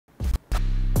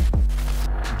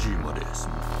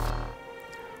GMODism.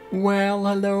 Well,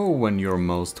 hello and you're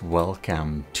most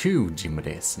welcome to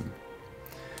GMODism.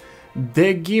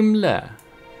 The Gimle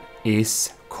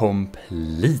is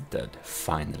completed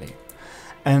finally,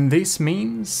 and this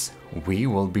means we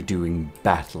will be doing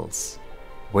battles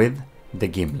with the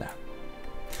Gimle.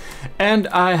 And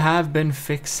I have been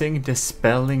fixing the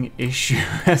spelling issue,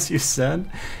 as you said.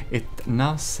 It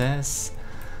now says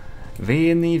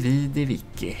Veni Vidi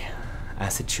Vici,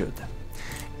 as it should.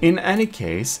 In any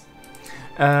case,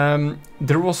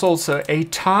 there was also a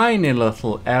tiny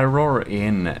little error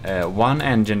in one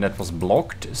engine that was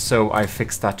blocked, so I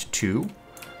fixed that too.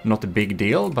 Not a big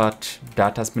deal, but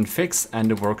that has been fixed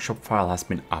and the workshop file has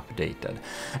been updated.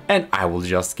 And I will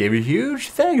just give a huge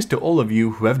thanks to all of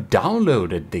you who have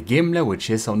downloaded the Gimle, which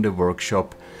is on the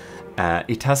workshop.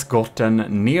 It has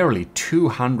gotten nearly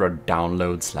 200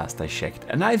 downloads last I checked,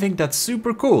 and I think that's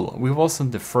super cool. We was on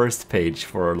the first page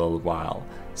for a little while,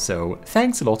 so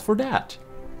thanks a lot for that.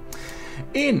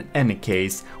 In any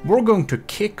case, we're going to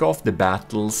kick off the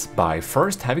battles by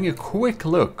first having a quick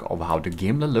look of how the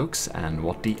Gimle looks and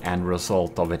what the end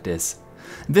result of it is.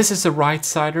 This is a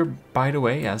right-sider, by the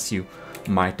way, as you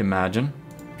might imagine.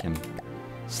 We can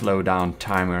slow down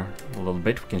timer a little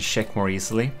bit, we can check more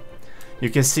easily. You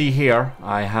can see here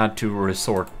I had to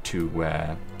resort to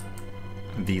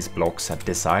these blocks at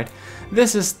this side.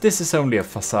 This is only a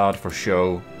facade for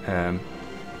show.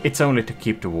 It's only to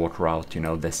keep the water out, you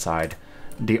know, this side.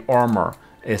 The armor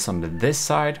is on this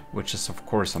side, which is of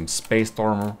course some spaced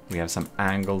armor. We have some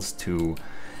angles to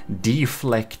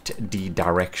deflect the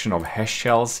direction of HESH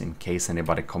shells in case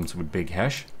anybody comes with big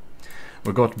HESH.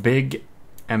 We got big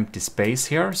empty space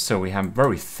here, so we have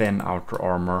very thin outer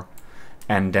armor.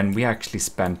 And then we actually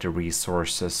spent the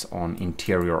resources on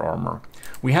interior armor.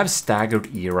 We have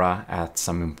staggered era at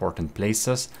some important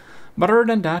places, but other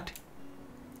than that,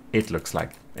 it looks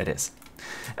like it is.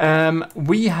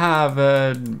 We have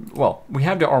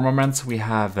the armaments. We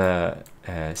have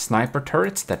sniper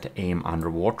turrets that aim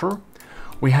underwater.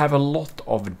 We have a lot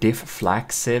of diff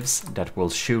flak sieves that will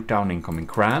shoot down incoming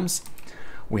crams.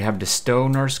 We have the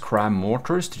stoners cram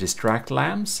mortars to distract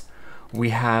lambs.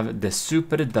 We have the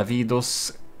Super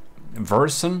Davidos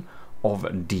version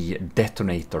of the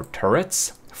detonator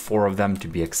turrets, 4 of them to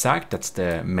be exact. That's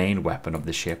the main weapon of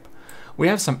the ship. We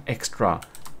have some extra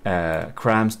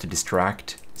crams to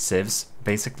distract sieves,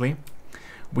 basically.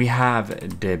 We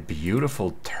have the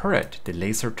beautiful turret, the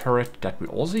laser turret that we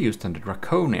also used on the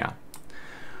Draconia.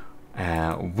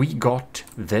 We got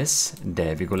this,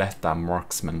 the Vigoletta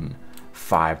Marksman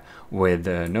 5 with,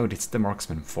 no, it's the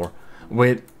Marksman 4.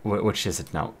 With, which is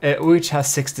it now? Which has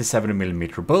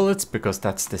 67mm bullets, because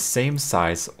that's the same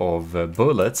size of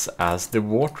bullets as the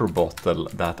water bottle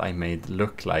that I made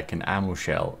look like an ammo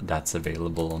shell that's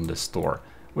available on the store,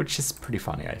 which is pretty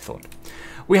funny, I thought.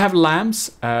 We have lamps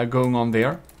going on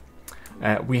there.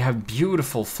 We have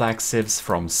beautiful flag sieves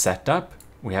from setup.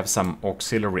 We have some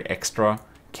auxiliary extra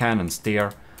cannons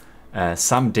there.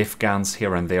 Some diff guns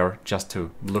here and there just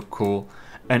to look cool.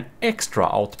 An extra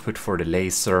output for the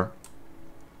laser.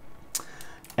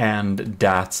 And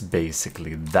that's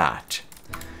basically that.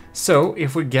 So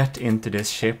if we get into this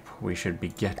ship, we should be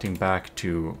getting back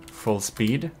to full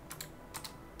speed.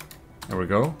 There we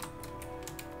go.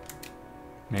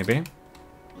 Maybe.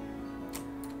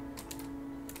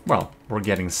 Well, we're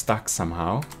getting stuck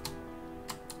somehow.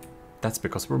 That's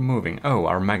because we're moving. Oh,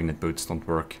 our magnet boots don't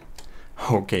work.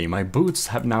 Okay, my boots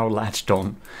have now latched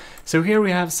on. So here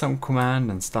we have some command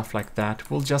and stuff like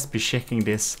that. We'll just be checking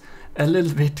this a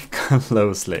little bit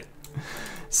closely.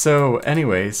 So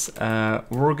anyways,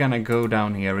 we're gonna go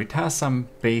down here. It has some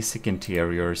basic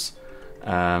interiors.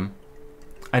 I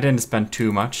didn't spend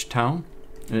too much time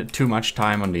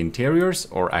on the interiors,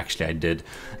 or actually I did,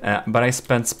 but I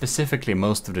spent specifically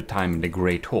most of the time in the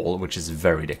Great Hall, which is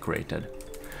very decorated.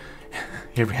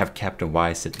 Here we have Captain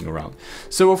Y sitting around.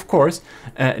 So of course,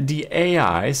 the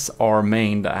AIs are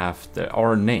named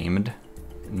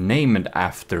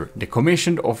after the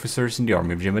commissioned officers in the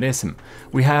Army of Gmodism.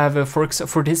 We have, for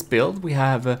this build, we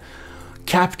have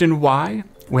Captain Y,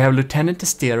 we have Lieutenant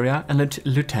Asteria and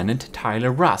Lieutenant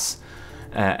Tyler Russ,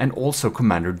 and also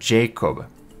Commander Jacob.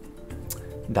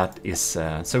 That is,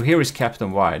 so here is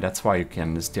Captain Y, that's why you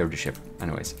can steer the ship,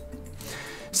 anyways.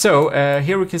 So,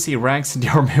 here we can see ranks in the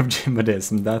Army of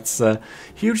Gmodism. That's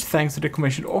huge thanks to the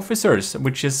commissioned officers,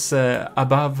 which is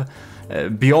above,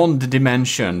 beyond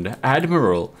dimensioned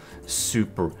Admiral,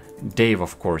 Super Dave,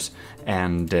 of course,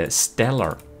 and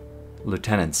Stellar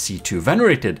Lieutenant C2,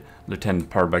 Venerated Lieutenant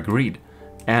Parbag Reed,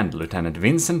 and Lieutenant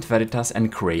Vincent Veritas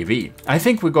and Cravey. I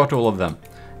think we got all of them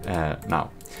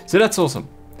now. So that's awesome.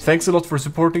 Thanks a lot for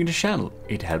supporting the channel,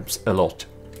 it helps a lot.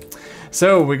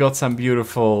 So we got some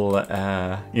beautiful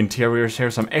interiors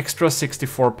here, some extra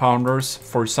 64 pounders.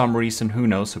 For some reason, who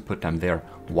knows who put them there.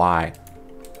 Why?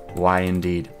 Why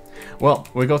indeed? Well,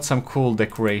 we got some cool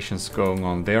decorations going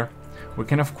on there. We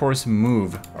can of course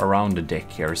move around the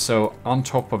deck here. So on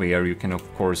top of here you can of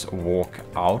course walk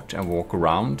out and walk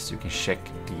around. So you can check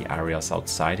the areas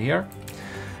outside here.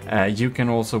 You can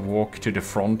also walk to the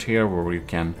front here where you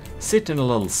can sit in a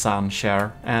little sun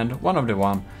chair, and one of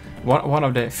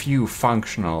the few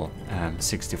functional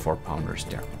 64 pounders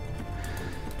there.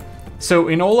 So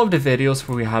in all of the videos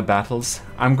where we have battles,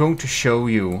 I'm going to show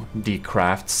you the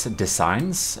craft's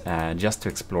designs just to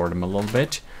explore them a little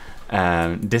bit.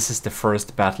 This is the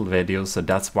first battle video, so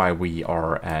that's why we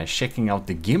are checking out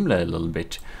the Gimle a little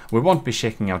bit. We won't be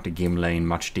checking out the Gimle in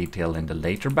much detail in the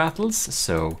later battles,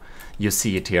 so you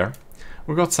see it here.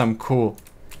 We got some cool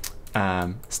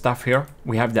stuff here.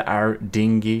 We have the air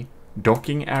dinghy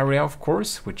docking area, of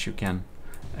course, which you can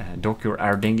dock your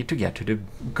air dinghy to get to the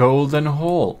Golden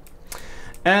Hall.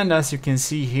 And as you can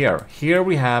see here,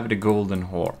 we have the Golden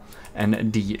Hall.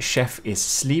 And the chef is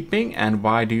sleeping. And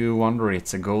why do you wonder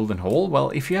it's a golden hall?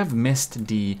 Well, if you have missed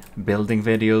the building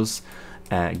videos,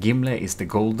 Gimle is the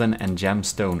golden and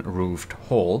gemstone roofed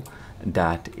hall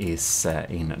that is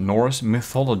in Norse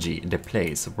mythology the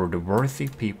place where the worthy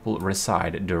people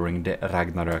reside during the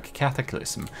Ragnarök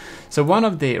cataclysm. So one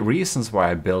of the reasons why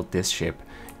I built this ship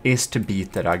is to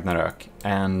beat the Ragnarök,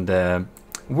 and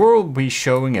we'll be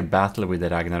showing a battle with the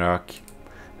Ragnarök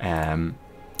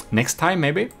next time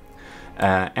maybe.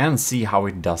 And see how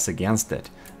it does against it.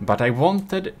 But I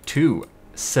wanted to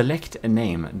select a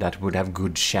name that would have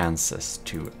good chances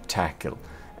to tackle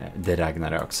the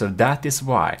Ragnarök. So that is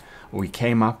why we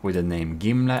came up with the name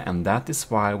Gimle, and that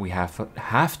is why we have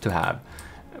to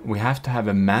have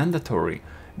a mandatory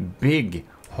big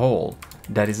hall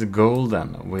that is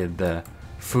golden with the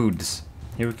foods.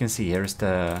 Here you can see, here's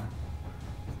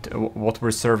what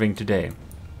we're serving today.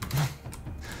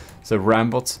 So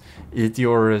Rambots, eat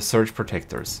your surge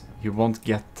protectors. You won't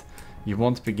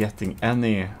be getting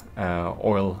any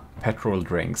petrol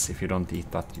drinks if you don't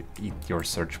eat that. You eat your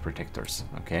surge protectors.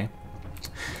 Okay.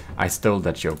 I stole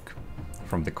that joke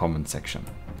from the comment section,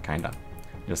 kinda.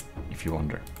 Just if you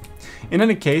wonder. In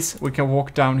any case, we can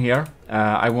walk down here.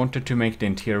 I wanted to make the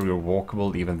interior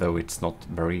walkable, even though it's not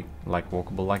very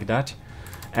walkable like that.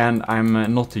 And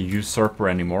I'm not a usurper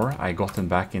anymore. I gotten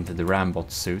back into the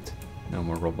Rambot suit. No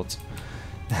more robots.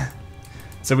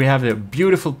 So we have a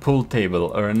beautiful pool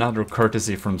table, or another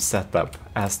courtesy from Setup,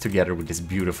 as together with this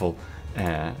beautiful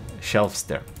shelves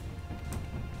there.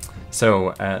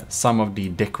 So some of the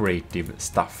decorative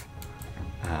stuff.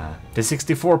 The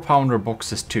 64 pounder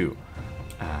boxes too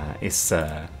is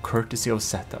courtesy of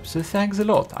Setup. So thanks a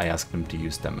lot. I asked him to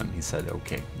use them and he said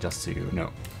okay, just so you know.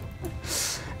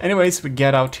 Anyways, we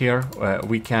get out here.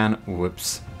 We can,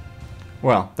 whoops.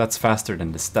 Well, that's faster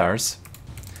than the stairs.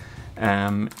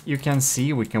 You can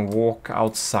see we can walk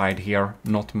outside here.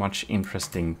 Not much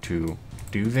interesting to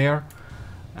do there.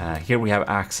 Here we have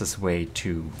access way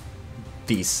to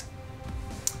these.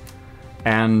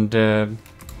 And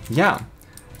yeah,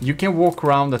 you can walk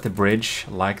around at the bridge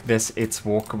like this. It's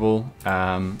walkable.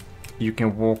 You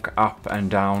can walk up and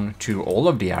down to all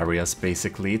of the areas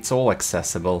basically. It's all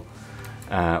accessible,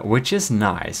 which is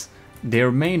nice.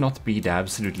 There may not be the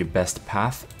absolutely best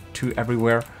path to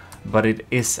everywhere, but it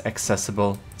is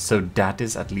accessible, so that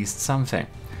is at least something.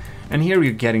 And here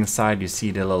you get inside, you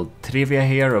see the little trivia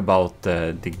here about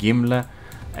the Gimle,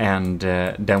 and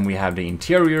then we have the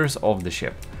interiors of the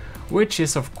ship, which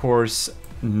is of course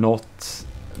not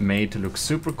made to look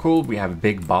super cool. We have a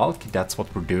big bulk, that's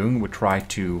what we're doing. We try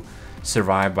to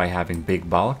survive by having big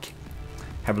bulk.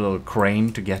 Have a little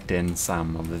crane to get in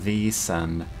some of these,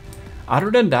 and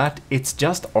other than that, it's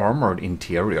just armored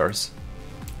interiors.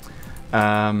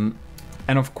 And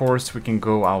of course we can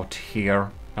go out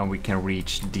here and we can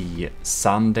reach the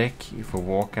sun deck if we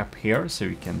walk up here, so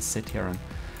we can sit here and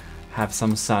have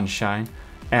some sunshine.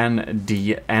 And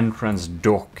the entrance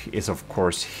dock is of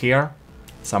course here.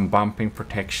 Some bumping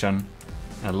protection,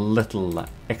 a little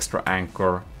extra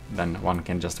anchor, then one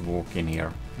can just walk in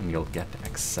here and you'll get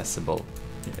accessible.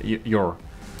 You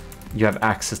have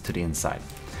access to the inside.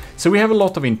 So we have a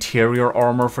lot of interior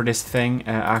armor for this thing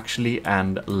actually,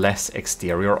 and less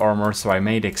exterior armor. So I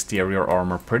made exterior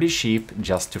armor pretty cheap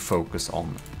just to focus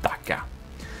on Dhaka.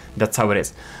 That's how it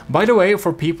is. By the way,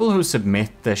 for people who submit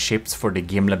the ships for the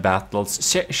Gimle battles,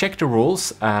 check the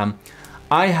rules.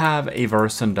 I have a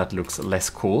version that looks less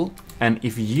cool, and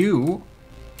if you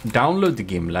download the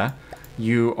Gimle,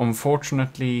 you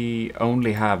unfortunately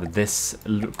only have this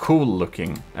cool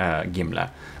looking Gimle.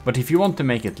 But if you want to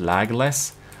make it lag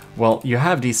less, well, you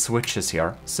have these switches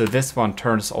here. So this one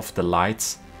turns off the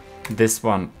lights, this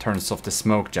one turns off the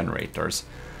smoke generators,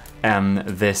 and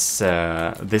this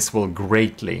will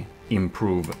greatly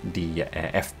improve the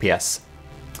FPS.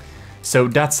 So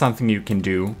that's something you can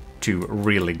do to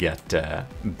really get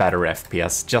better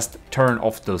FPS. Just turn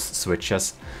off those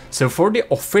switches. So for the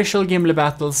official Gimle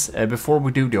battles, before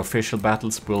we do the official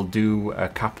battles, we'll do a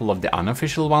couple of the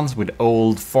unofficial ones with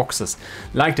old foxes,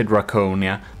 like the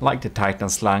Draconia, like the Titan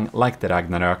Slang, like the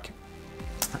Ragnarök.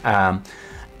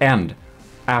 And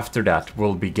after that,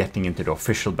 we'll be getting into the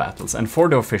official battles. And for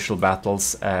the official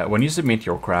battles, when you submit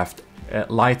your craft,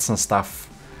 lights and stuff,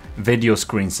 video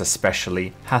screens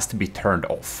especially, has to be turned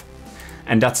off.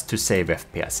 And that's to save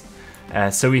FPS.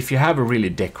 So if you have a really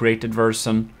decorated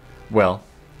version, well,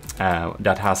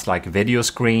 that has like video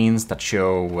screens that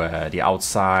show the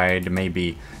outside,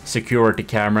 maybe security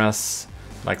cameras,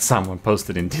 like someone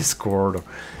posted in Discord,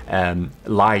 or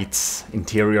lights,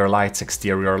 interior lights,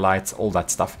 exterior lights, all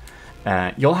that stuff.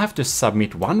 You'll have to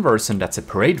submit one version that's a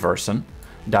parade version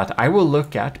that I will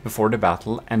look at before the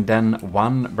battle, and then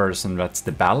one version that's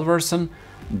the battle version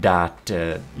that,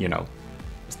 you know,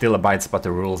 still abides by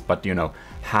the rules, but, you know,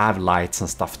 have lights and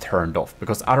stuff turned off,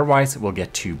 because otherwise we'll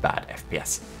get too bad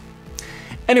FPS.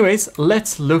 Anyways,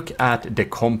 let's look at the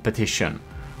competition,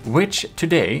 which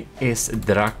today is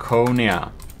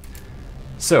Draconia.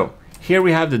 So here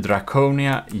we have the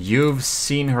Draconia. You've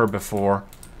seen her before.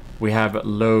 We have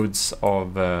loads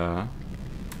of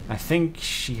I think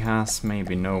she has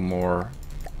maybe no more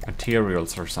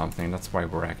materials or something. That's why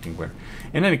we're acting weird.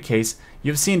 In any case,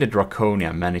 you've seen the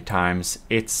Draconia many times.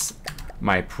 It's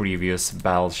my previous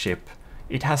battleship.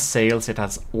 It has sails, it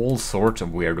has all sorts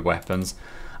of weird weapons.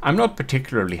 I'm not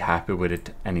particularly happy with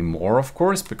it anymore, of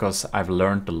course, because I've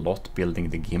learned a lot building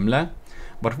the Gimle.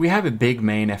 But we have a big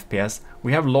main FPS,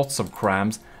 we have lots of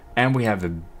crams, and we have a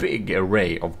big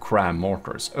array of cram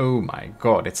mortars. Oh my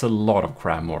god, it's a lot of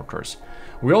cram mortars.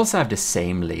 We also have the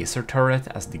same laser turret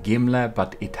as the Gimle,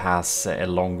 but it has a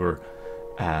longer,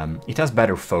 it has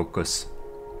better focus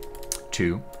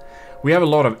too. We have a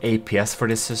lot of APS for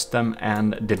this system,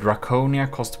 and the Draconia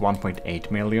cost 1.8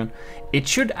 million. It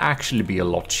should actually be a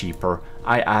lot cheaper.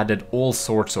 I added all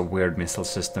sorts of weird missile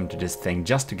system to this thing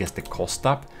just to get the cost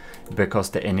up, because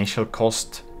the initial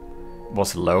cost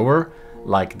was lower.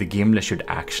 Like the Gimle should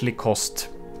actually cost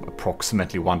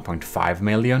approximately 1.5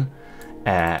 million.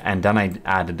 And then I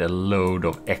added a load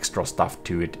of extra stuff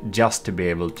to it just to be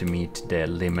able to meet the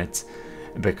limits,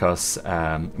 because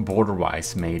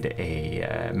border-wise made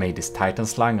this Titan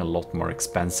Slang a lot more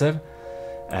expensive.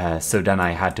 So then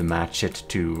I had to match it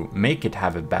to make it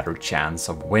have a better chance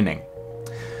of winning.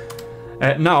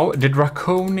 Now, the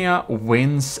Draconia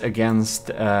wins against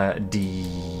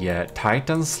the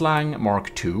Titan Slang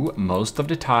Mk2 most of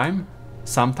the time.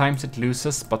 Sometimes it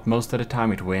loses, but most of the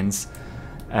time it wins.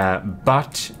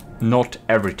 But not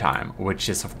every time, which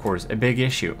is of course a big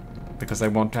issue, because I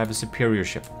want to have a superior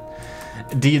ship.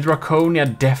 The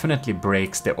Draconia definitely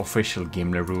breaks the official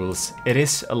Gimle rules. It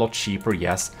is a lot cheaper,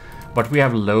 yes, but we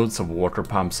have loads of water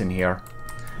pumps in here.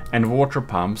 And water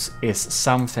pumps is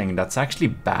something that's actually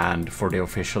banned for the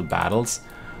official battles,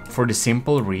 for the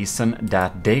simple reason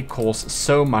that they cause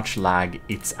so much lag,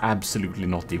 it's absolutely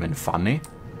not even funny.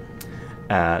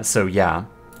 So yeah,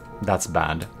 that's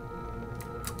bad.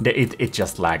 It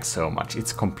just lags so much.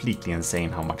 It's completely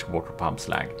insane how much water pumps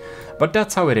lag. But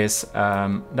that's how it is.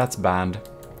 That's banned.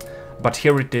 But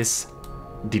here it is.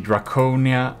 The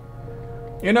Draconia.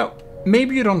 You know,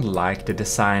 maybe you don't like the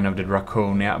design of the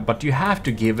Draconia, but you have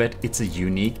to give it. It's a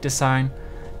unique design.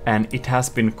 And it has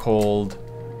been called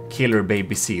Killer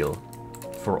Baby Seal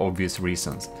for obvious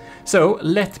reasons. So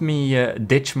let me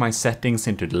ditch my settings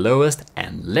into the lowest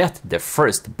and let the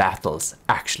first battles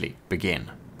actually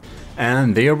begin.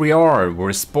 And there we are,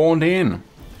 we're spawned in.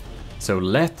 So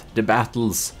let the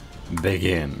battles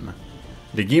begin.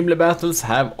 The Gimle battles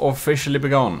have officially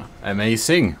begun.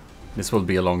 Amazing. This will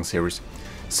be a long series.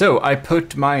 So I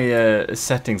put my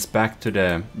settings back to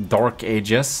the dark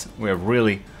ages. We have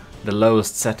really the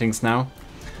lowest settings now.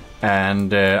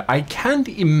 And I can't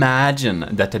imagine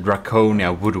that the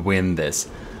Draconia would win this.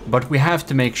 But we have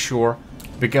to make sure,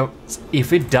 because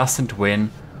if it doesn't win,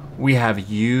 we have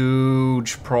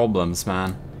huge problems,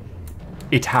 man.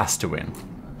 It has to win.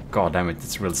 God damn it,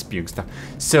 it's real spewing stuff.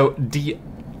 So the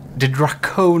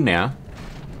Draconia,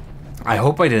 I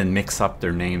hope I didn't mix up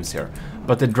their names here,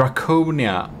 but the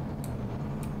Draconia,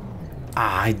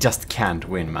 I just can't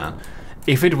win, man.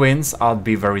 If it wins, I'll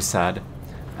be very sad.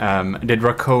 The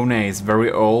Draconia is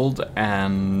very old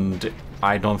and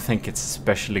I don't think it's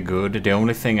especially good. The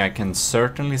only thing I can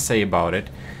certainly say about it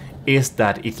is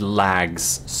that it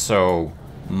lags so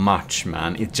much,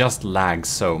 man. It just lags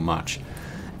so much.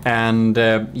 And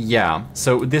yeah,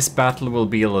 so this battle will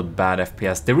be a little bad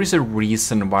FPS. There is a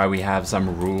reason why we have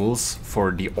some rules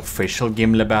for the official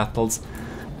Gimle battles,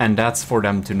 and that's for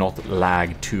them to not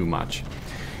lag too much.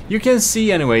 You can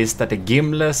see anyways that the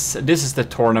Gimles, this is the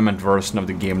tournament version of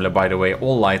the Gimle, by the way.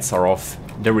 All lights are off,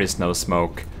 there is no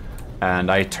smoke,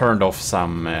 and I turned off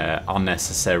some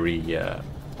unnecessary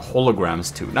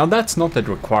holograms too. Now that's not a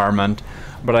requirement,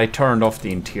 but I turned off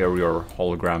the interior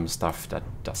hologram stuff that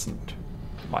doesn't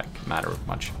matter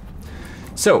much.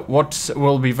 So what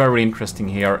will be very interesting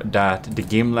here, that the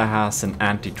Gimle has an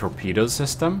anti-torpedo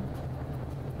system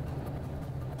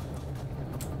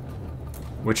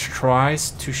which tries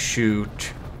to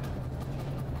shoot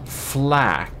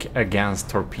flak against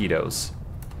torpedoes.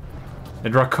 The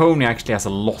Draconia actually has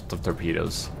a lot of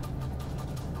torpedoes.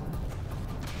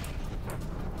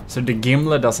 So the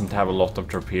Gimle doesn't have a lot of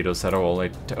torpedoes at all.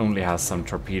 It only has some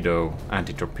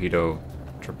anti-torpedo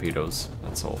torpedoes,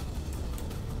 that's all.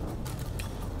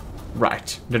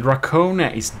 Right, the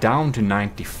Draconia is down to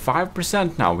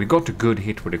 95% now. We got a good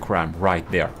hit with the cram right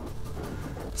there.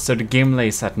 So the Gimle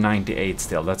is at 98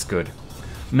 still, that's good.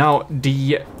 Now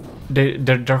the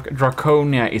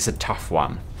Draconia is a tough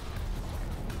one.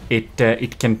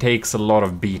 It can take a lot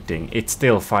of beating. It's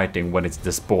still fighting when it's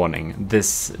despawning.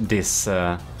 This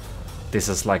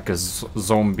is like a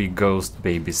zombie ghost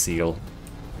baby seal,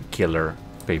 killer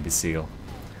baby seal.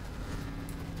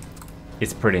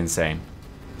 It's pretty insane.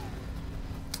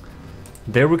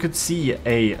 There we could see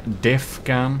a diff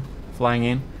gun flying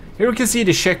in. Here we can see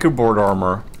the checkerboard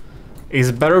armor.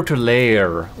 It's better to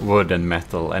layer wood and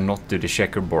metal and not do the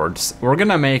checkerboards. We're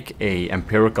gonna make a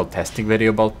empirical testing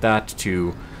video about that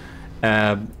to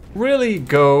really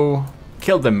go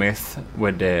kill the myth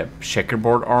with the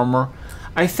checkerboard armor.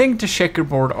 I think the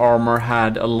checkerboard armor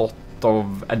had a lot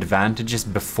of advantages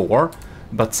before,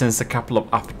 but since a couple of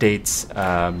updates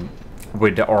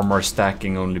with the armor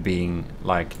stacking only being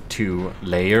like 2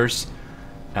 layers,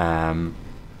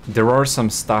 there are some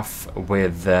stuff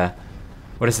with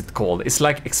what is it called? It's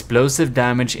like explosive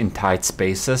damage in tight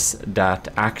spaces that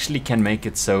actually can make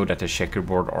it so that the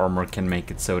checkerboard armor can make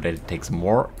it so that it takes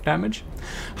more damage.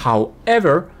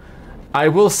 However, I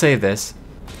will say this,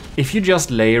 if you just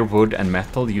layer wood and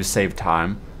metal, you save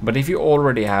time. But if you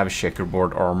already have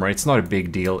checkerboard armor, it's not a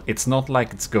big deal. It's not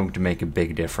like it's going to make a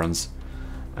big difference.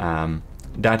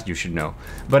 That you should know.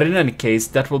 But in any case,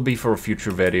 that will be for a future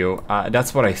video.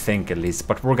 That's what I think at least,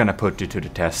 but we're gonna put it to the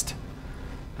test.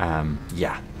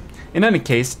 Yeah. In any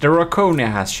case, the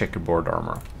Draconia has checkerboard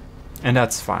armor. And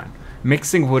that's fine.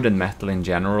 Mixing wood and metal in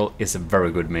general is a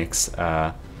very good mix.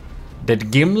 The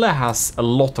Gimle has a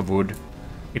lot of wood.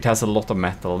 It has a lot of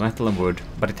metal and wood,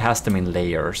 but it has them in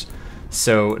layers.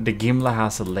 So the Gimle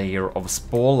has a layer of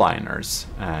spall liners,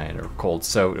 they're called.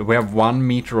 So we have 1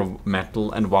 meter of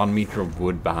metal and 1 meter of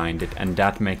wood behind it, and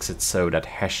that makes it so that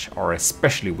Hesh are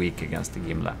especially weak against the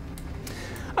Gimle.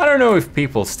 I don't know if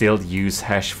people still use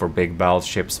Hesh for big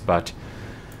battleships, but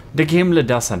the Gimle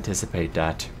does anticipate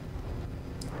that.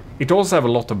 It also have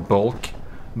a lot of bulk.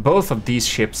 Both of these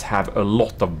ships have a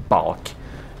lot of bulk.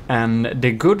 And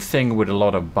the good thing with a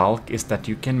lot of bulk is that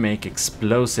you can make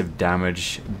explosive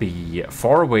damage be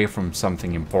far away from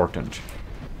something important.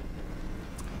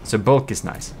 So bulk is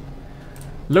nice.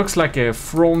 Looks like a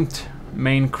front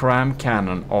main cram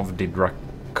cannon of the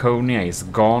Draconia is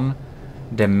gone.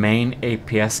 The main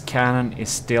APS cannon is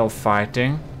still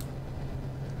fighting.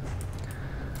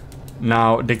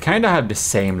 Now they kind of have the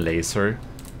same laser.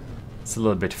 It's a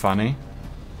little bit funny.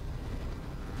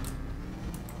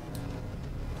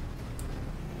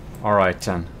 Alright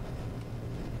then.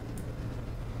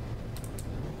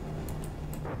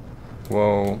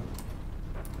 Whoa.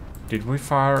 Did we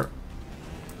fire?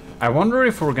 I wonder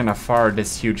if we're gonna fire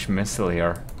this huge missile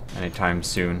here anytime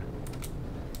soon.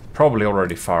 Probably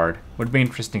already fired. Would be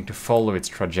interesting to follow its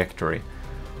trajectory.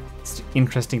 It's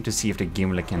interesting to see if the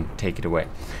Gimle can take it away.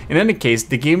 In any case,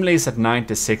 the Gimle is at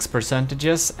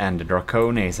 96% and the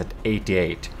Draconia is at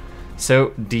 88.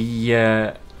 So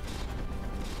the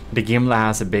Gimle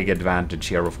has a big advantage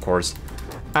here, of course.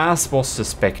 As was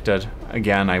suspected,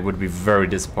 again, I would be very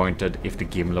disappointed if the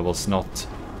Gimle was not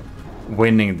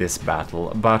winning this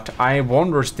battle. But I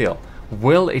wonder still,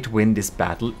 will it win this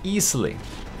battle easily?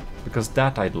 Because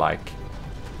that I'd like.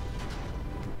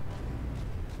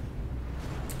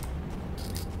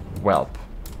 Welp.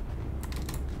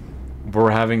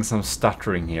 We're having some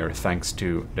stuttering here thanks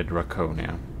to the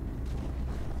Draconia.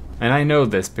 And I know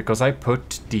this because I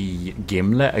put the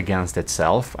Gimle against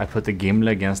itself. I put the Gimle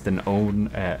against an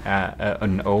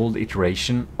old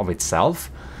iteration of itself.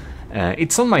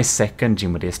 It's on my second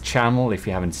GMODIST channel. If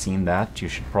you haven't seen that, you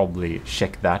should probably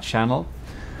check that channel.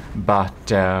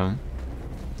 But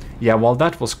yeah, while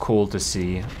that was cool to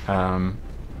see,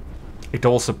 it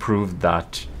also proved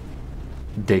that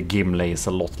the Gimle is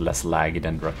a lot less laggy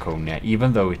than Draconia,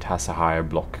 even though it has a higher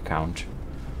block count,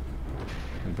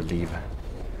 I believe.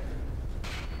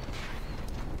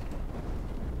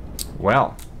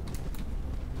 Well,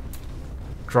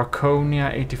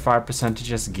 Draconia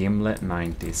 85%, Gimle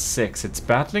 96. It's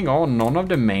battling on. None of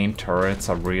the main turrets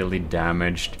are really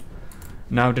damaged.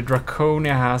 Now the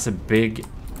Draconia has a big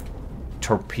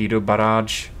torpedo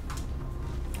barrage,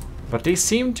 but they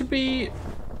seem to be...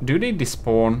 Do they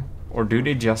despawn or do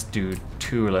they just do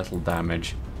too little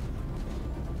damage?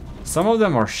 Some of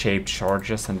them are shaped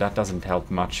charges and that doesn't help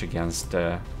much against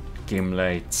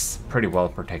Gimle. It's pretty well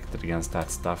protected against that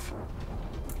stuff.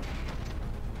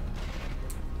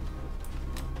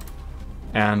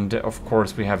 And of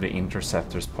course we have the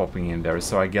interceptors popping in there,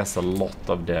 so I guess a lot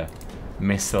of the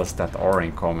missiles that are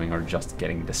incoming are just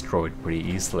getting destroyed pretty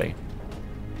easily.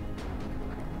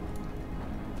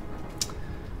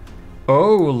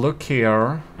 Oh, look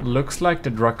here. Looks like the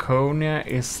Draconia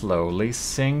is slowly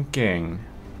sinking.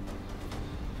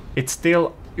 It's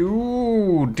still...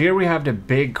 Ooh, there we have the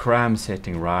big crams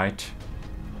hitting, right?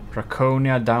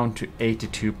 Draconia down to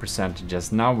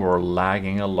 82%. Now we're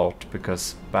lagging a lot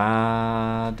because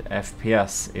bad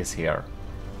FPS is here.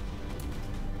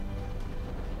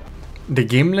 The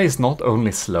Gimle is not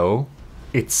only slow,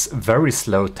 it's very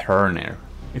slow turner.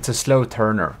 It's a slow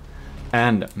turner.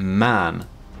 And man,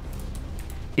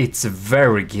 it's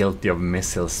very guilty of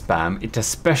missile spam. It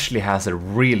especially has a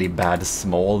really bad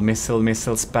small missile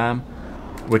spam,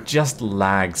 which just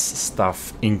lags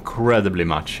stuff incredibly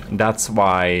much. That's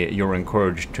why you're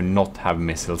encouraged to not have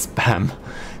missile spam,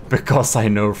 because I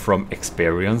know from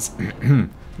experience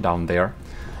down there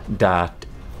that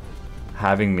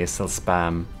having missile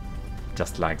spam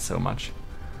just lags so much.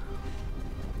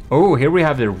 Oh, here we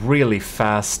have the really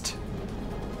fast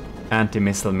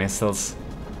anti-missile missiles.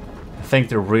 I think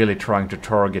they're really trying to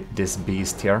target this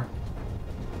beast here.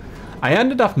 I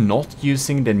ended up not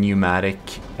using the pneumatic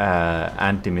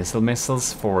anti-missile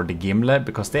missiles for the Gimle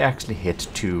because they actually hit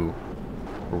too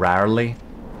rarely.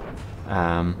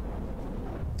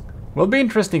 Will be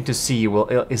interesting to see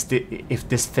if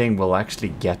this thing will actually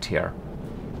get here.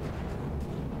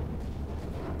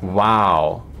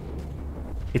 Wow.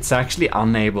 It's actually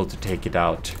unable to take it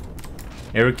out.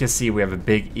 Here you can see we have a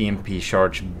big EMP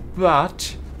charge,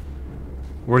 but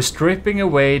we're stripping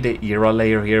away the era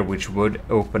layer here, which would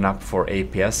open up for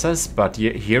APSs, but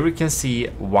here we can see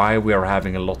why we are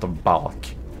having a lot of bulk.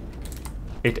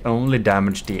 It only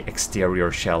damaged the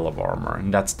exterior shell of armor,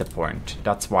 and that's the point.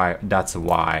 That's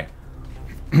why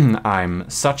I'm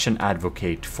such an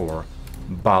advocate for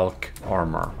bulk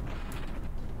armor.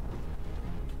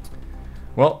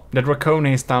 Well, the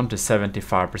Draconia is down to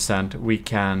 75%. We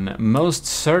can most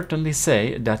certainly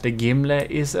say that the Gimle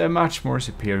is a much more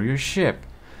superior ship.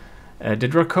 The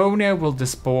Draconia will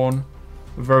despawn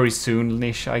very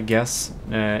soon-ish, I guess.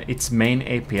 Its main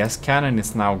APS cannon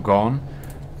is now gone,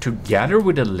 together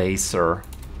with a laser.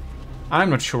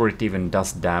 I'm not sure it even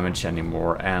does damage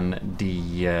anymore, and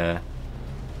the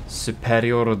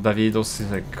Superior Davidos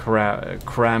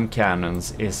cram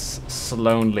cannons is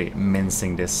slowly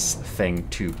mincing this thing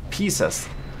to pieces.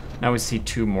 Now we see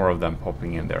two more of them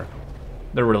popping in there.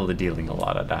 They're really dealing a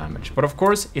lot of damage. But of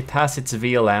course it has its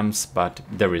VLMs, but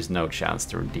there is no chance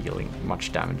they're dealing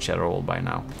much damage at all by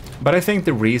now. But I think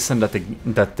the reason that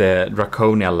the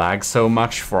Draconia lags so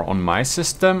much on my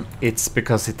system, it's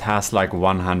because it has like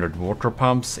 100 water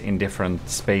pumps in different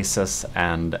spaces,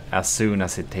 and as soon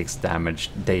as it takes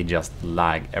damage, they just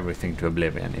lag everything to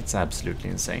oblivion. It's absolutely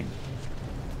insane.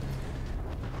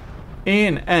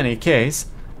 In any case,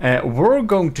 we're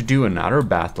going to do another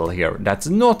battle here that's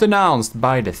not announced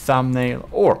by the thumbnail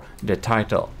or the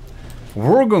title.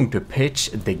 We're going to pitch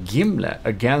the Gimle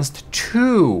against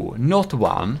two, not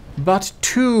one, but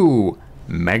two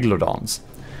Megalodons.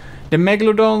 The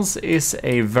Megalodons is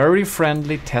a very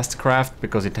friendly test craft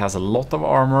because it has a lot of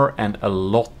armor and a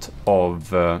lot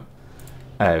of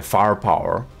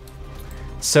firepower.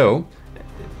 So,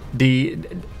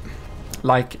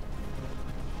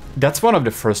 that's one of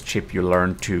the first ships you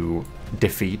learn to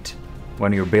defeat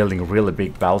when you're building really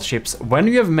big battleships. When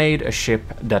you have made a ship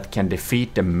that can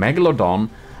defeat the Megalodon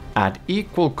at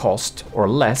equal cost or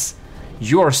less,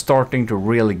 you are starting to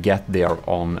really get there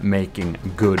on making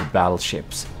good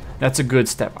battleships. That's a good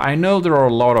step. I know there are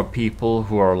a lot of people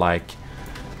who are like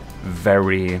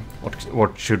very,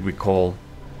 what should we call,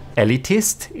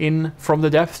 elitist in From the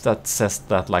Depths, that says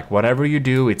that like whatever you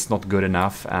do, it's not good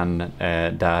enough, and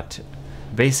that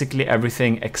basically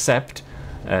everything except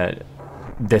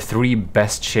the 3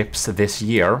 best ships this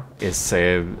year is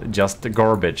just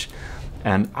garbage.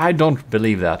 And I don't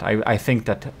believe that. I think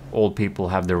that all people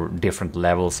have their different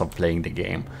levels of playing the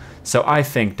game. So I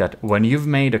think that when you've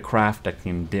made a craft that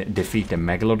can defeat a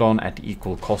Megalodon at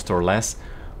equal cost or less,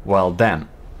 well then,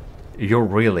 you're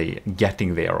really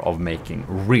getting there of making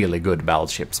really good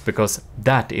battleships, because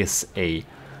that is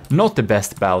not the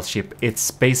best battleship. It's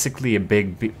basically a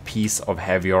big piece of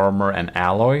heavy armor and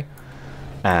alloy,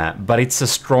 but it's a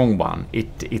strong one.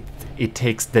 It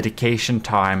takes dedication,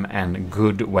 time, and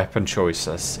good weapon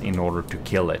choices in order to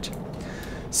kill it.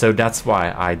 So that's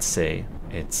why I'd say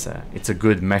it's a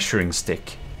good measuring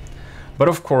stick. But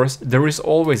of course, there is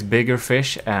always bigger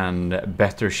fish and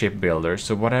better shipbuilders.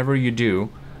 So whatever you do,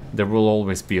 there will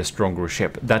always be a stronger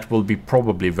ship. That will be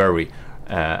probably very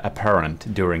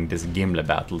apparent during these Gimle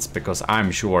battles, because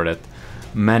I'm sure that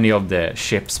many of the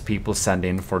ships people send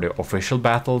in for the official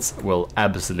battles will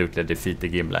absolutely defeat the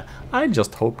Gimle. I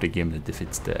just hope the Gimle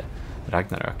defeats the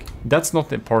Ragnarök. That's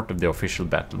not a part of the official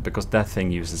battle, because that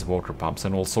thing uses water pumps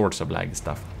and all sorts of laggy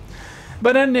stuff.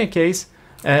 But in any case,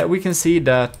 we can see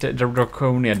that the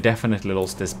Draconia definitely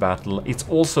lost this battle. It's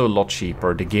also a lot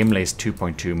cheaper. The Gimle is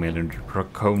 2.2 million, the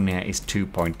Draconia is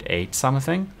 2.8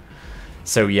 something.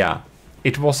 So yeah,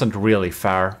 it wasn't really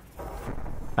fair.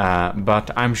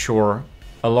 But I'm sure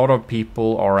a lot of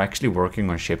people are actually working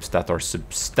on ships that are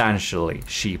substantially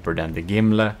cheaper than the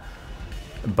Gimle,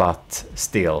 but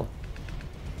still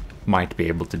might be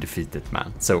able to defeat it,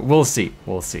 man. So we'll see,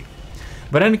 we'll see.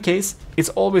 But in any case, it's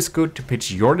always good to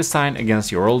pitch your design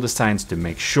against your old designs to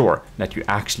make sure that you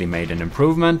actually made an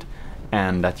improvement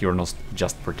and that you're not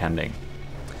just pretending.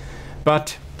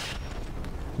 But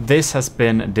this has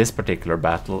been this particular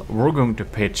battle. We're going to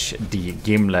pitch the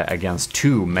Gimle against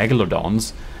 2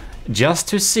 Megalodons just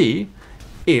to see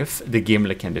if the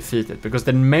Gimle can defeat it, because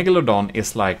the Megalodon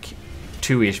is like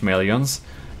 2-ish millions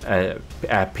a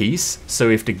piece. So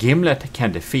if the Gimle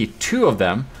can defeat 2 of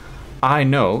them, I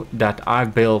know that I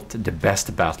built the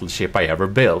best battleship I ever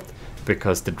built,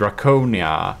 because the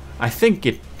Draconia, I think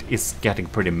it is getting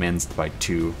pretty minced by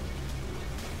 2.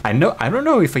 I don't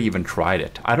know if I even tried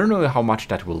it. I don't know how much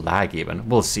that will lag even.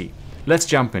 We'll see. Let's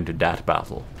jump into that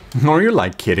battle. Are you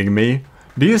like kidding me?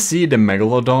 Do you see the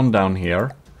Megalodon down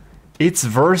here? It's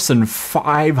version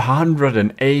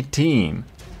 518.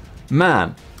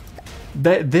 Man,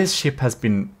 this ship has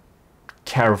been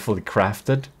carefully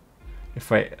crafted.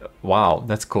 Wow,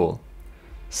 that's cool.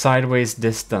 Sideways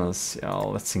distance,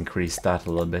 let's increase that a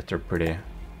little bit. They're pretty,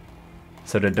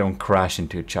 so they don't crash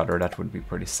into each other. That would be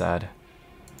pretty sad.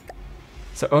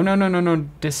 So, oh no,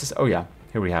 this is, oh yeah,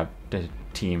 here we have the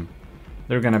team.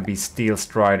 They're gonna be Steel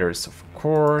Striders, of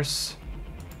course.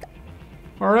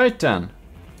 Alright then.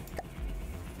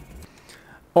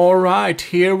 Alright,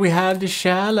 here we have the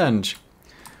challenge.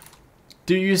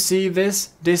 Do you see this?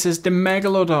 This is the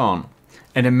Megalodon.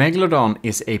 And the Megalodon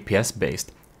is APS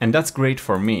based, and that's great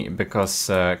for me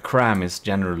because Cram is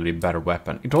generally a better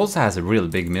weapon. It also has real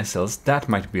big missiles. That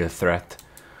might be a threat.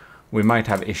 We might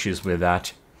have issues with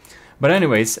that. But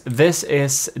anyways, this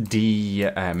is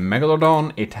the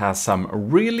Megalodon. It has some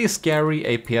really scary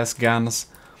APS guns,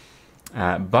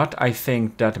 but I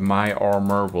think that my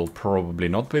armor will probably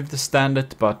not withstand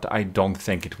it, but I don't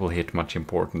think it will hit much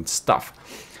important stuff.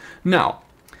 Now,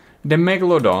 the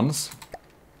Megalodons,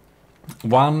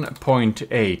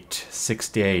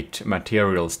 1.868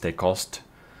 materials they cost,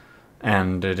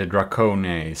 and the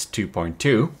Draconia is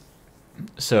 2.2.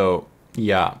 So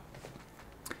yeah,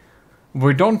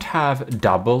 we don't have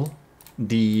double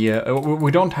the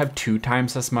we don't have 2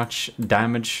 times as much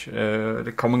damage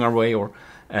coming our way, or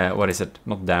what is it,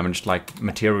 not damage, like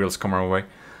materials coming our way.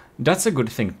 That's a good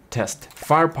thing to test.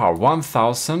 Firepower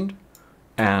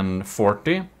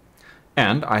 1040.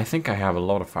 And I think I have a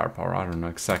lot of firepower. I don't know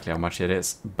exactly how much it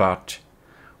is, but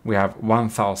we have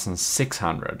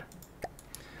 1,600.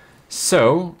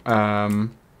 So,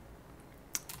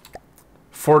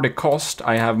 for the cost,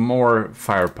 I have more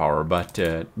firepower, but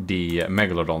the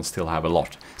Megalodons still have a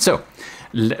lot. So,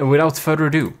 without further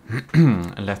ado,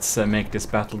 let's make this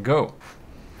battle go.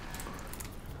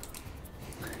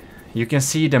 You can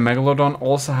see the Megalodon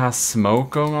also has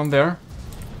smoke going on there.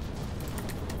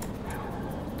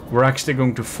 We're actually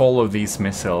going to follow these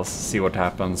missiles, see what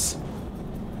happens.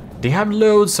 They have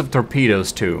loads of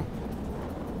torpedoes too.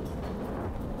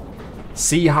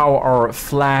 See how our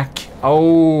flak...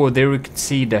 Oh, there we can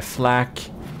see the flak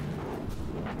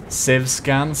Civ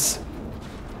scans.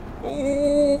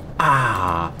 Ooh,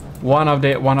 ah! One of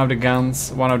the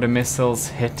guns, one of the missiles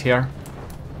hit here.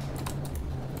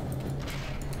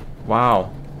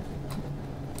 Wow.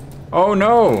 Oh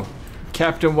no!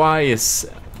 Captain Y is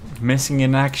missing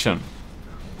in action.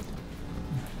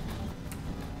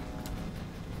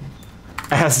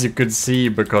 As you could see,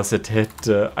 because it hit,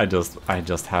 I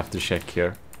just have to check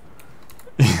here.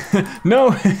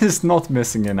 No, it's not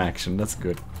missing in action. That's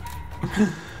good.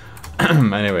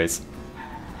 Anyways,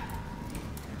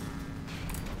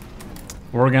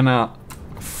 we're gonna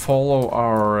follow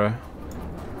our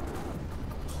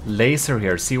laser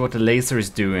here. See what the laser is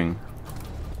doing.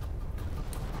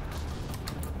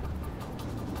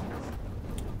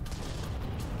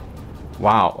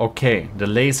 Wow, okay, the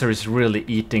laser is really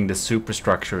eating the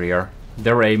superstructure here.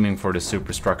 They're aiming for the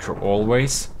superstructure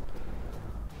always.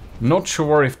 Not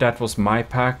sure if that was my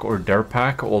pack or their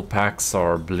pack. All packs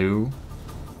are blue.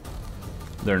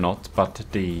 They're not, but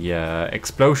the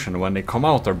explosion when they come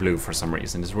out are blue for some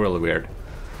reason. It's really weird.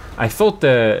 I thought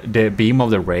the beam of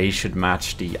the ray should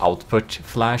match the output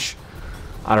flash.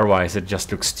 Otherwise it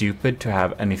just looks stupid to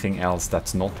have anything else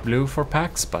that's not blue for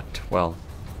packs, but well.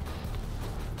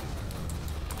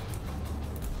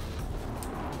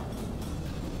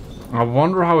 I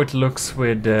wonder how it looks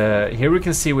with... here we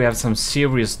can see we have some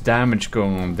serious damage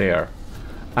going on there.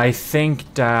 I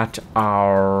think that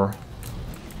our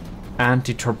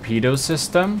anti-torpedo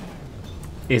system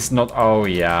is not... Oh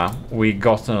yeah, we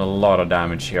gotten a lot of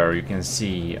damage here. You can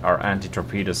see our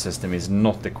anti-torpedo system is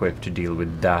not equipped to deal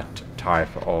with that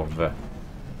type of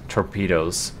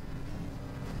torpedoes.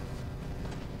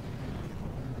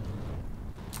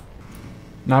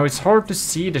 Now it's hard to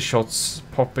see the shots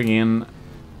popping in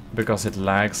because it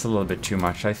lags a little bit too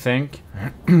much, I think.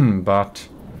 But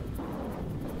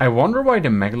I wonder why the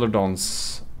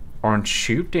megalodons aren't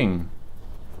shooting.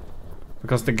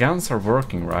 Because the guns are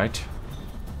working, right?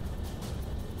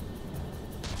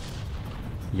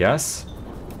 Yes.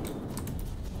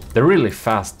 They're really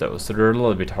fast though, so they're a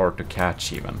little bit hard to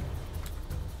catch even.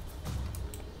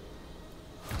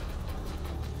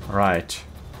 Right.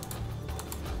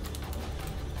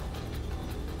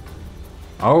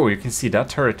 Oh, you can see that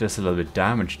turret is a little bit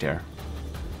damaged there.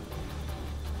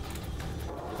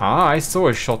 Ah, I saw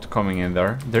a shot coming in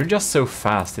there. They're just so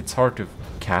fast, it's hard to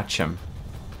catch them.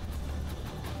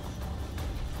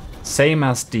 Same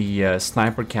as the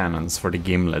sniper cannons for the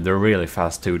Gimle, they're really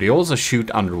fast too. They also shoot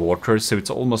underwater, so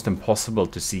it's almost impossible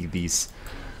to see these.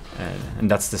 And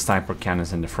that's the sniper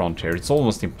cannons in the front here. It's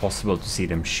almost impossible to see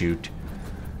them shoot.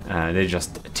 They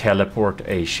just teleport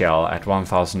a shell at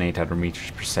 1,800 meters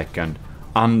per second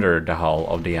under the hull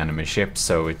of the enemy ship,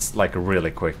 so it's like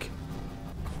really quick.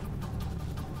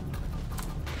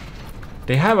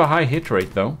 They have a high hit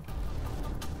rate though.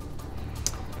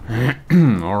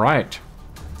 Alright.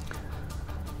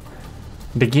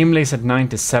 The Gimle is at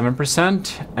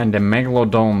 97% and the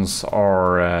Megalodons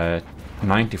are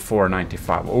 94,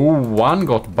 95. Oh, one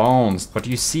got bounced, but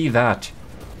you see that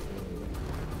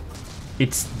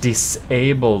it's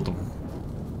disabled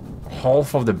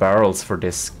half of the barrels for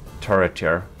this turret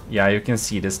here. Yeah, you can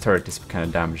see this turret is kind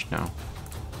of damaged now.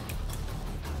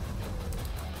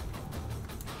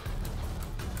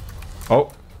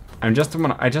 Oh, I just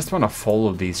wanna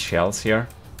follow these shells here.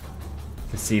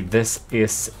 You see, this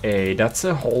is that's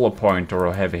a hollow point or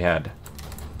a heavy head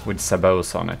with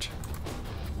sabots on it.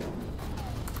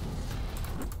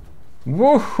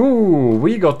 Woohoo!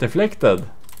 We got deflected.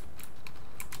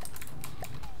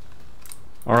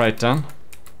 Alright then.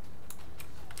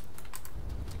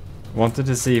 Wanted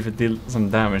to see if it did some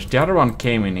damage. The other one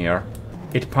came in here.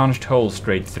 It punched holes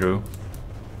straight through.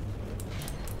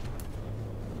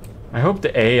 I hope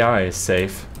the AI is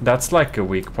safe. That's like a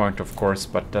weak point, of course,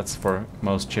 but that's for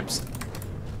most ships.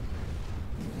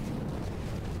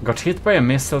 Got hit by a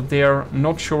missile there.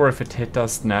 Not sure if it hit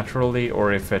us naturally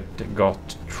or if it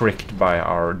got tricked by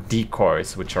our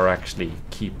decoys, which are actually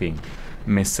keeping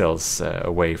missiles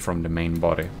away from the main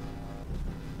body.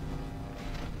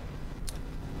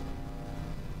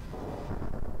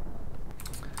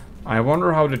 I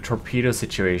wonder how the torpedo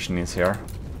situation is here.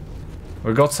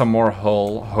 We got some more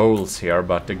holes here,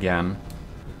 but again,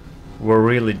 we're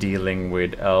really dealing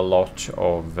with a lot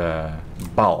of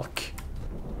bulk.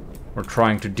 We're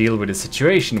trying to deal with a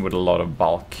situation with a lot of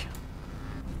bulk.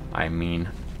 I mean.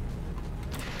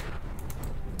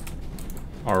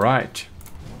 Alright.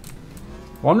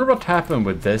 Wonder what happened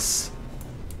with this.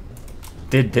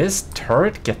 Did this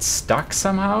turret get stuck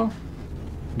somehow?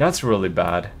 That's really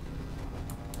bad.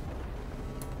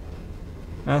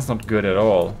 That's not good at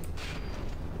all.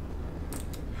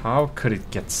 How could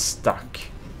it get stuck?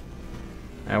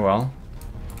 Well,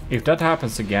 if that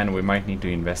happens again, we might need to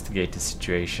investigate the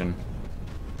situation.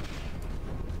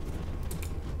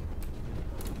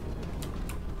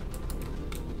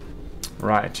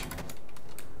 Right.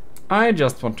 I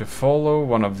just want to follow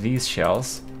one of these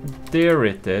shells. There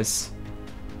it is.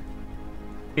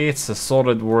 It's a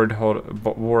solid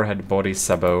warhead body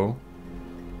sabot.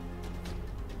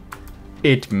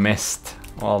 It missed.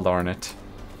 Oh, darn it.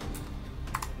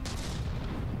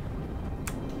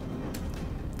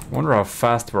 Wonder how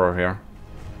fast we're here.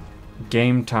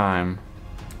 Game time.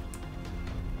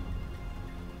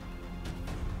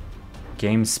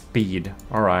 Game speed.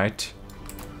 Alright.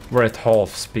 We're at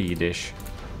half speed-ish.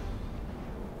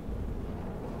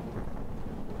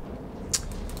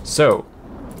 So,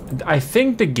 I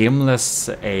think the Gimle's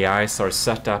AIs are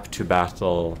set up to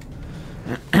battle...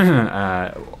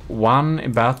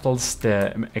 one battles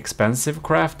the expensive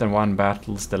craft and one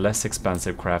battles the less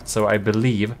expensive craft. So I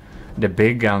believe the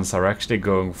big guns are actually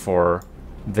going for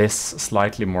this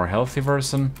slightly more healthy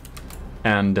version,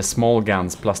 and the small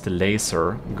guns plus the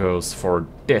laser goes for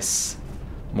this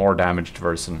more damaged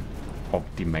version of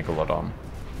the Megalodon.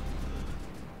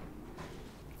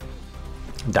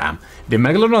 Damn, the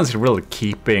Megalodon is really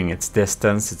keeping its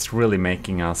distance. It's really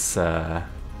making us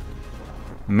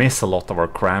miss a lot of our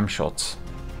cram shots.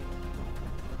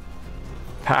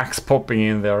 Packs popping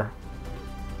in there.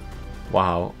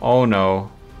 Wow, oh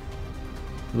no.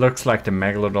 Looks like the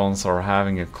Megalodons are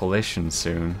having a collision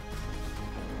soon.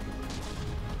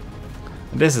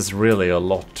 This is really a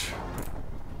lot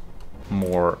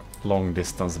more long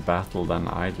distance battle than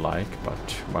I'd like,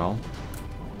 but well.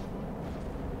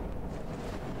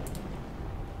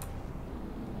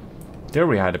 There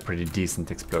we had a pretty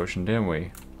decent explosion, didn't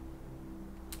we?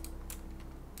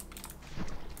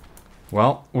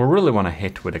 Well, we really want to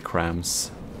hit with the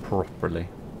crams properly.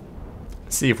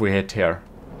 See if we hit here.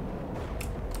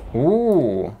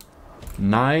 Ooh,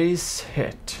 nice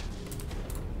hit.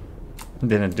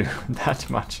 Didn't do that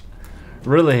much.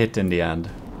 Really hit in the end.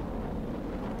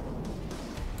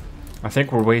 I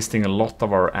think we're wasting a lot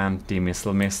of our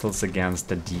anti-missile missiles against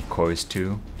the decoys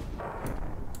too.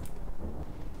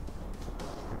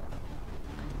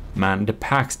 Man, the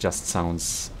packs just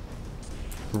sounds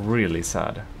really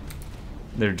sad.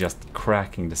 They're just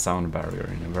cracking the sound barrier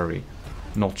in a very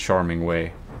not charming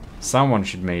way. Someone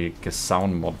should make a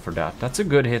sound mod for that. That's a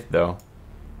good hit though.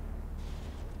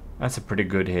 That's a pretty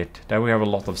good hit. There we have a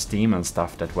lot of steam and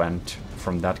stuff that went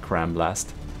from that cram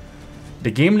blast.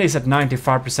 The Gimle is at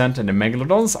 95% and the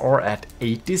Megalodons are at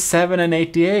 87 and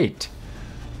 88.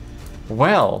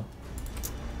 Well,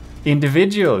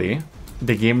 individually,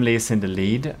 the Gimle is in the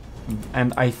lead.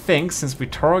 And I think since we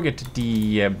target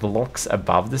the blocks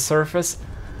above the surface,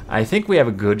 I think we have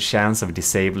a good chance of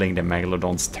disabling the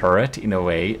Megalodon's turret in a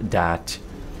way that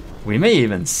we may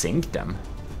even sink them.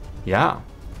 Yeah.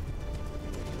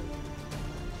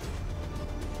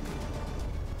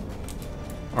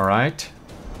 Alright.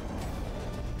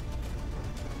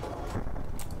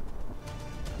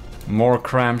 More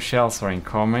cram shells are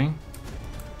incoming.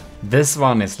 This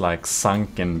one is like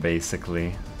sunken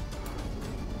basically.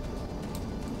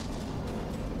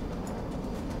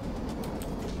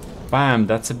 Bam,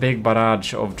 that's a big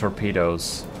barrage of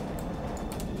torpedoes.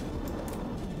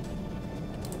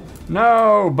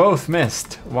 No, both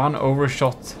missed. One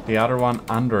overshot, the other one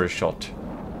undershot.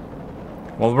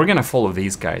 Well, we're gonna follow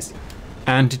these guys.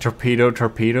 Anti-torpedo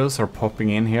torpedoes are popping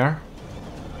in here.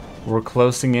 We're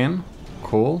closing in.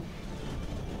 Cool.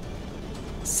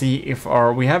 See if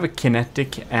we have a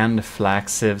kinetic and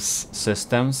flaxives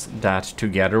systems that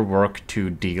together work to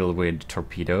deal with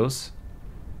torpedoes.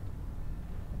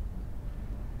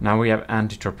 Now we have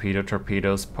anti-torpedo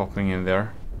torpedoes popping in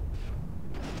there.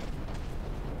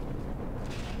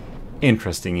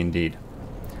 Interesting indeed.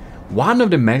 One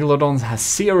of the Megalodons has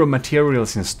 0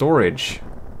 materials in storage.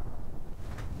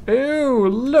 Oh,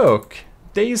 look!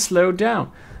 They slowed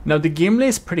down. Now the Gimle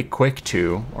is pretty quick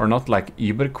too, or not like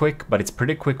uber quick, but it's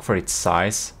pretty quick for its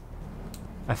size.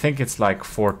 I think it's like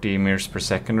 40 meters per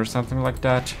second or something like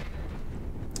that.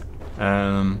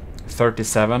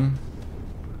 37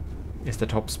 is the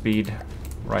top speed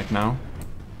right now.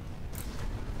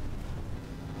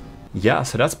 Yeah,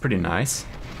 so that's pretty nice.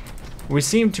 We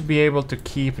seem to be able to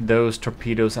keep those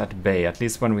torpedoes at bay, at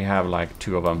least when we have like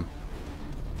 2 of them.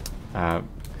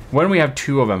 When we have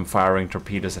 2 of them firing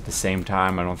torpedoes at the same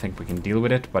time, I don't think we can deal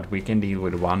with it, but we can deal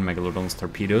with 1 Megalodon's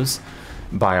torpedoes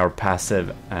by our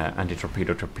passive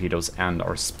anti-torpedo torpedoes and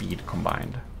our speed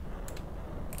combined.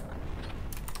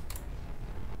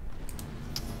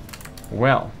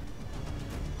 Well.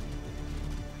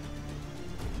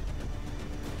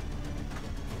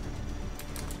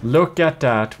 Look at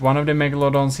that. One of the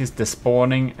megalodons is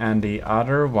despawning and the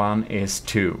other one is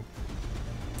 2.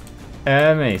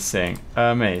 Amazing,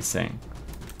 amazing.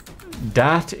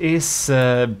 That is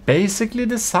basically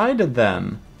decided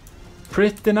then.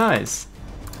 Pretty nice.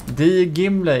 The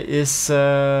Gimle is...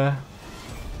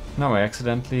 No, I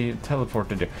accidentally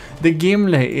teleported you. The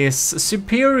Gimle is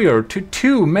superior to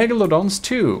 2 megalodons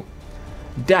too.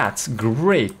 That's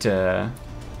great.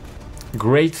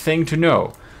 Great thing to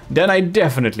know. Then I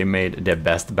definitely made the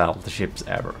best battleships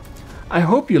ever. I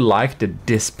hope you liked the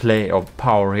display of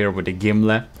power here with the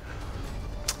Gimle.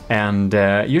 And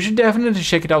you should definitely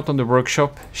check it out on the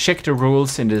workshop. Check the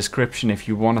rules in the description if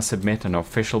you want to submit an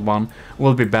official one.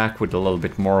 We'll be back with a little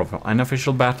bit more of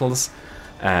unofficial battles.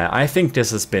 I think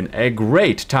this has been a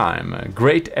great time, a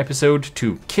great episode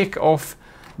to kick off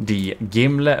the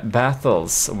Gimle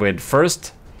battles with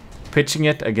first pitching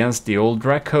it against the old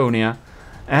Draconia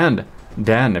and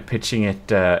then pitching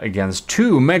it against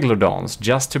 2 megalodons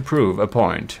just to prove a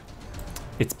point.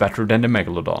 It's better than the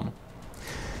megalodon.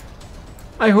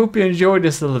 I hope you enjoyed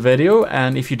this little video,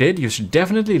 and if you did, you should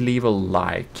definitely leave a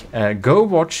like. Go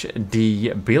watch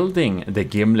the Building the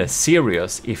Gimle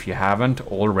series if you haven't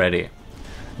already.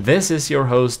 This is your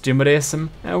host GMODISM,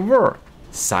 and we're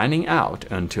signing out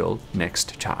until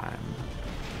next time.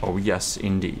 Oh yes,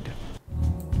 indeed.